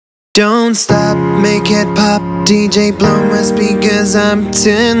Don't stop, make it pop. DJ blow my speakers up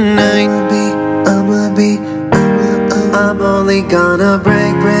tonight. I'm only gonna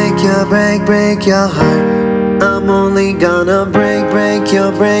break your heart. I'm only gonna break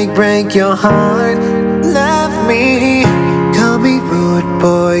your heart. Love me, call me rude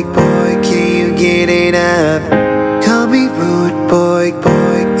boy, can you get it up? Call me rude boy,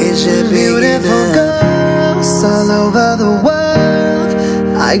 is you beautiful girls all over the world?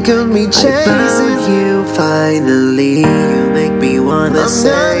 I could be chasing you finally. You make me wanna say,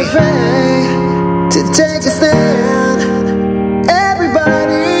 I'm not afraid to take a stand.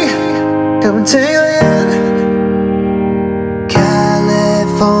 Everybody, come take a hand.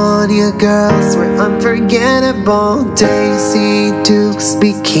 California girls were unforgettable. Daisy Dukes,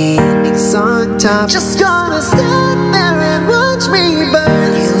 bikinis on top. Just gonna stand there and watch me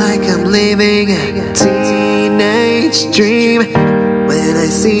burn. Feel like I'm living a teenage dream when I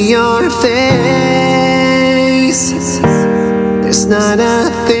see your face. There's not a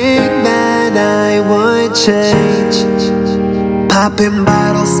thing that I would change. Popping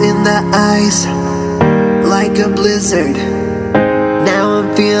bottles in the ice like a blizzard. Now I'm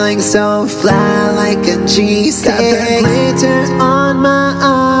feeling so fly like a G6. Got that glitter on my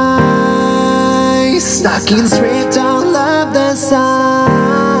eyes. Stockings ripped all up the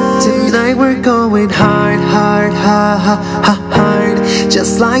side. Tonight we're going hard.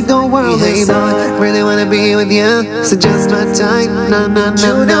 Just like the world is on. Really wanna be with you, so just my type. No.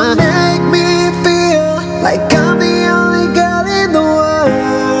 You don't make me feel like I'm the only girl in the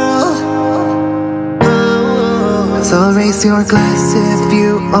world. So raise your glass if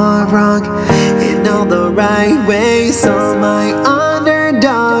you are wrong in all the right ways. All my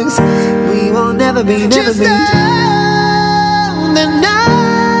underdogs, we will never be. Just down the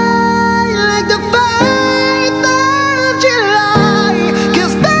night like the 4th of July.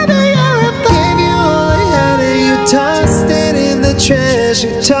 'Cause baby, you're a gave you all I had and you tossed it in the trash.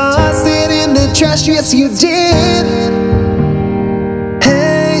 You tossed it in the trash, yes you did.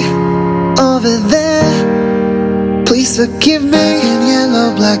 Hey, over there, please forgive me.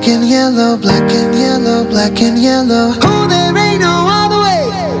 Black and yellow, black and yellow, black and yellow. Oh, there ain't no other way.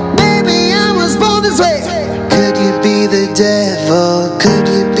 Baby, I was born this way. Could you be the devil? Could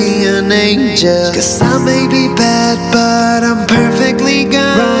you be an angel? 'Cause I may be bad, but I'm perfectly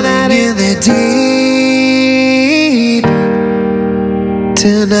good. Running in the deep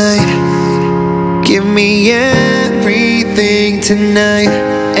tonight. Give me everything tonight.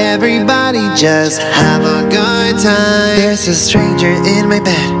 Everybody just have a good time. There's a stranger in my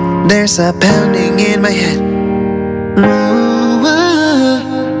bed. There's a pounding in my head.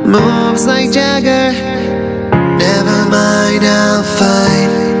 Moves like Jagger. Never mind, I'll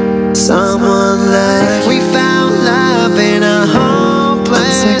find someone like we found love in a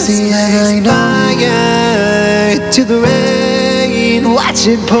hopeless sexy fire to the rain. Watch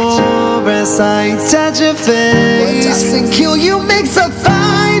it pour as I touch your face. What doesn't kill you makes a fight.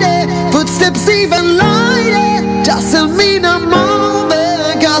 Footsteps even lighter doesn't mean I'm over,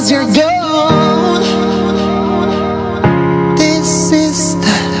 'cause you're gone. This is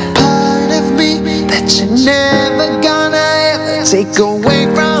the part of me that you're never gonna ever take away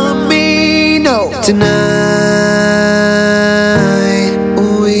from me. No, tonight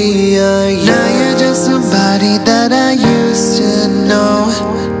we are young. Now you're just somebody that I used to know.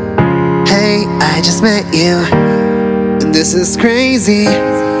 Hey, I just met you and this is crazy,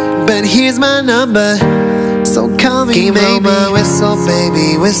 but here's my number, so call me baby. My whistle baby,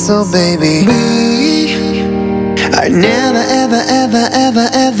 whistle baby. We are never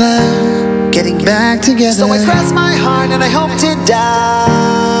ever getting back together. So I cross my heart and I hope to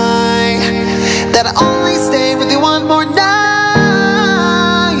die that I only stay with you one more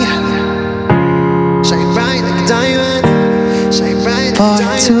night. Shine bright like a diamond, shine bright like a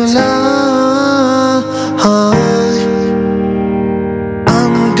diamond. For too long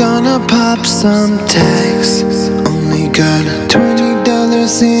gonna pop some tags. Only got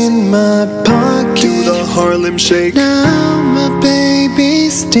 $20 in my pocket. Do the Harlem Shake. Now my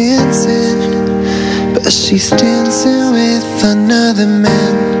baby's dancing, but she's dancing with another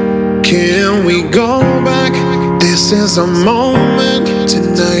man. Can we go back? This is a moment.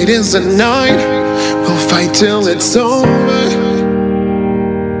 Tonight is the night. We'll fight till it's over.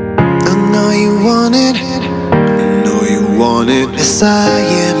 I know you want it. Yes, I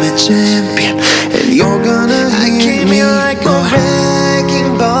am a champion, and you're gonna hit me like a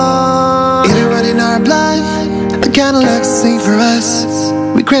wrecking ball. Either running our blood, the kind of luck sing for us.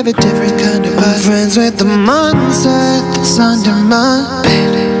 We crave a different kind of buzz. I'm friends with the monster that's under my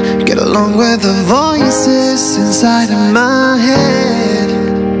bed. Get along with the voices inside of my head.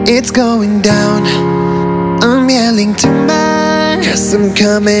 it's going down. I'm yelling timber, 'cause I'm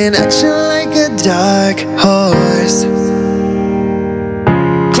coming at you like a dark horse.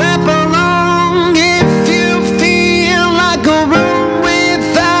 Clap along if you feel like a room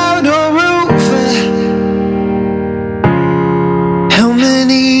without a roof. How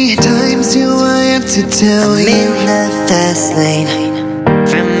many times do I have to tell you? I'm in the fast lane,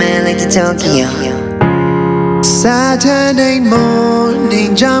 from LA to Tokyo. Saturday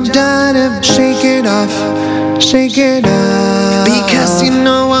morning, jumped out of shake it off, shake it off. Because you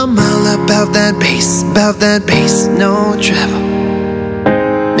know I'm all about that bass, no trouble.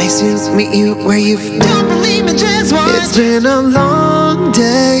 Nice to meet you where you don't believe in just one. It's been a long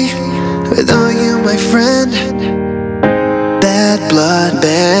day with all you, my friend. Bad blood,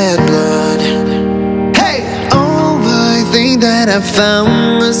 bad blood. Hey! Oh, I think that I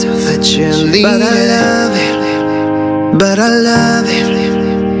found myself a cheerleader. But I love it. But I love it.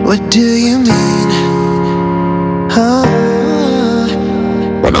 What do you mean? Oh,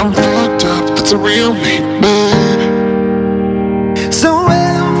 when I'm fucked up, that's a real me, babe. so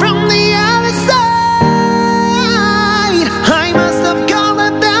well from the other side, I must have called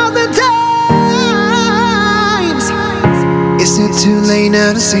 1,000 times. Is it too late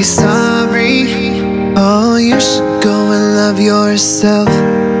now to say sorry? Oh, you should go and love yourself.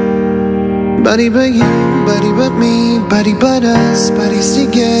 Buddy but you, buddy but me, buddy but us, buddies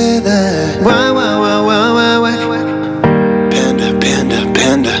together. Why? Panda, panda,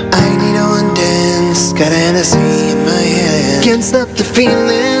 panda. I need one dance, got Hennessy in my hand. Can't stop the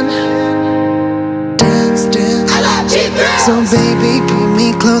feeling. Dance, dance. I love cheap girls. So baby, pull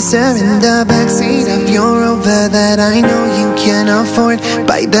me closer in the backseat of your Rover that I know you can afford.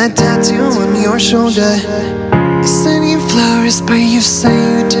 Bite that tattoo on your shoulder. Send you flowers, but you say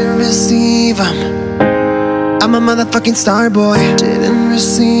you didn't receive them. I'm a motherfucking star boy, didn't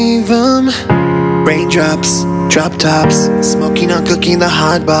receive them. Raindrops, drop tops, smoking on cooking the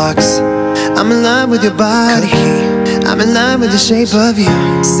hot box. I'm in love with your body, I'm in love with the shape of you.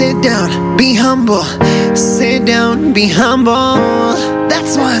 Sit down, be humble. Sit down, be humble.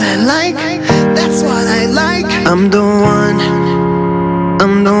 That's what I like, that's what I like. I'm the one,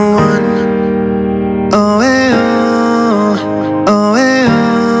 I'm the one. Oh, eh, oh, oh, eh,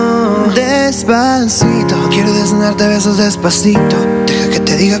 oh. Despacito, quiero desnudarte besos despacito. Deja que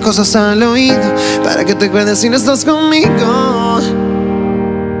te diga cosas al oído, para que te acuerdes si no estás conmigo.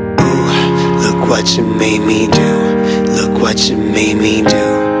 Ooh, look what you made me do. Look what you made me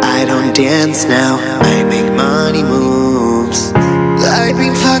do. I don't dance now, I make money moves. I've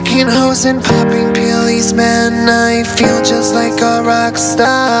been fucking hoes and popping pillies, man. I feel just like a rock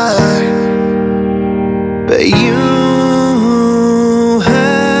star. But you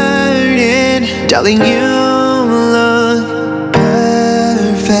heard it, darling, you look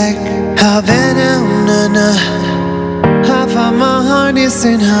perfect. Havana, na. Half of my heart is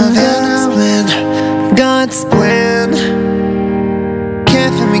in Havana. God's plan.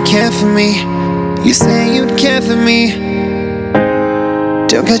 Care for me. You say you'd care for me.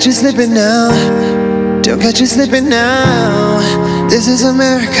 Don't catch you slipping now. Don't catch you slipping now. This is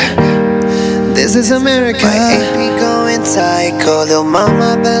America. This is America. My AP going psycho. Lil'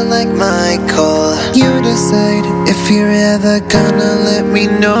 mama bad like Michael. You decide if you're ever gonna let me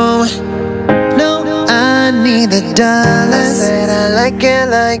know. No, I need the dollars. I said I like it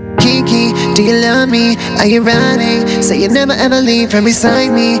like Kiki. Do you love me? Are you riding? Say you never ever leave from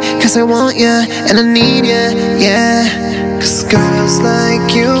beside me. 'Cause I want ya and I need ya, yeah. 'Cause girls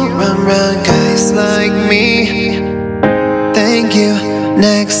like you run guys like me. Thank you.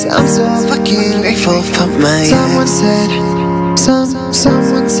 Next, I'm so fucking grateful for my someone ex.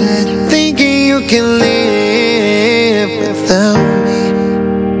 Someone said, thinking you can live without me.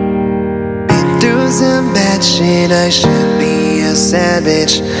 Been through some bad shit, I should be a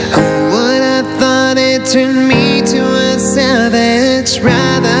savage. Who would have thought it turned me to a savage?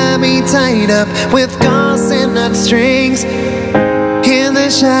 Rather be tied up with gauze and not strings. In the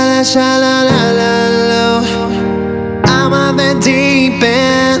shala-la-la-low, I'm on the deep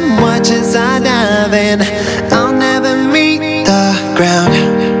end, watch as I dive in. I'll never meet the ground.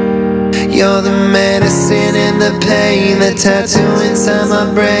 You're the medicine and the pain, the tattoo inside my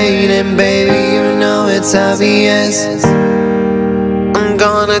brain. And baby, you know it's obvious. I'm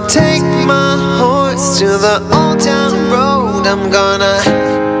gonna take my horse to the old town road. I'm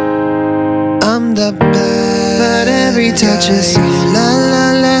the best, but every touch is so la la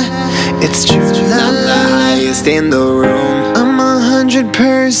la. It's true, la la. Highest in the room. I'm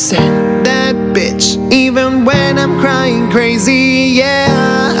 100% that bitch, even when I'm crying crazy.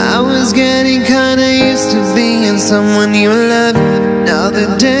 Yeah, I was getting kinda used to being someone you love. Now the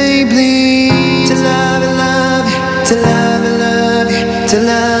day bleeds to love and love you, to love and love you, to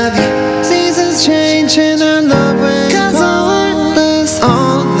love you.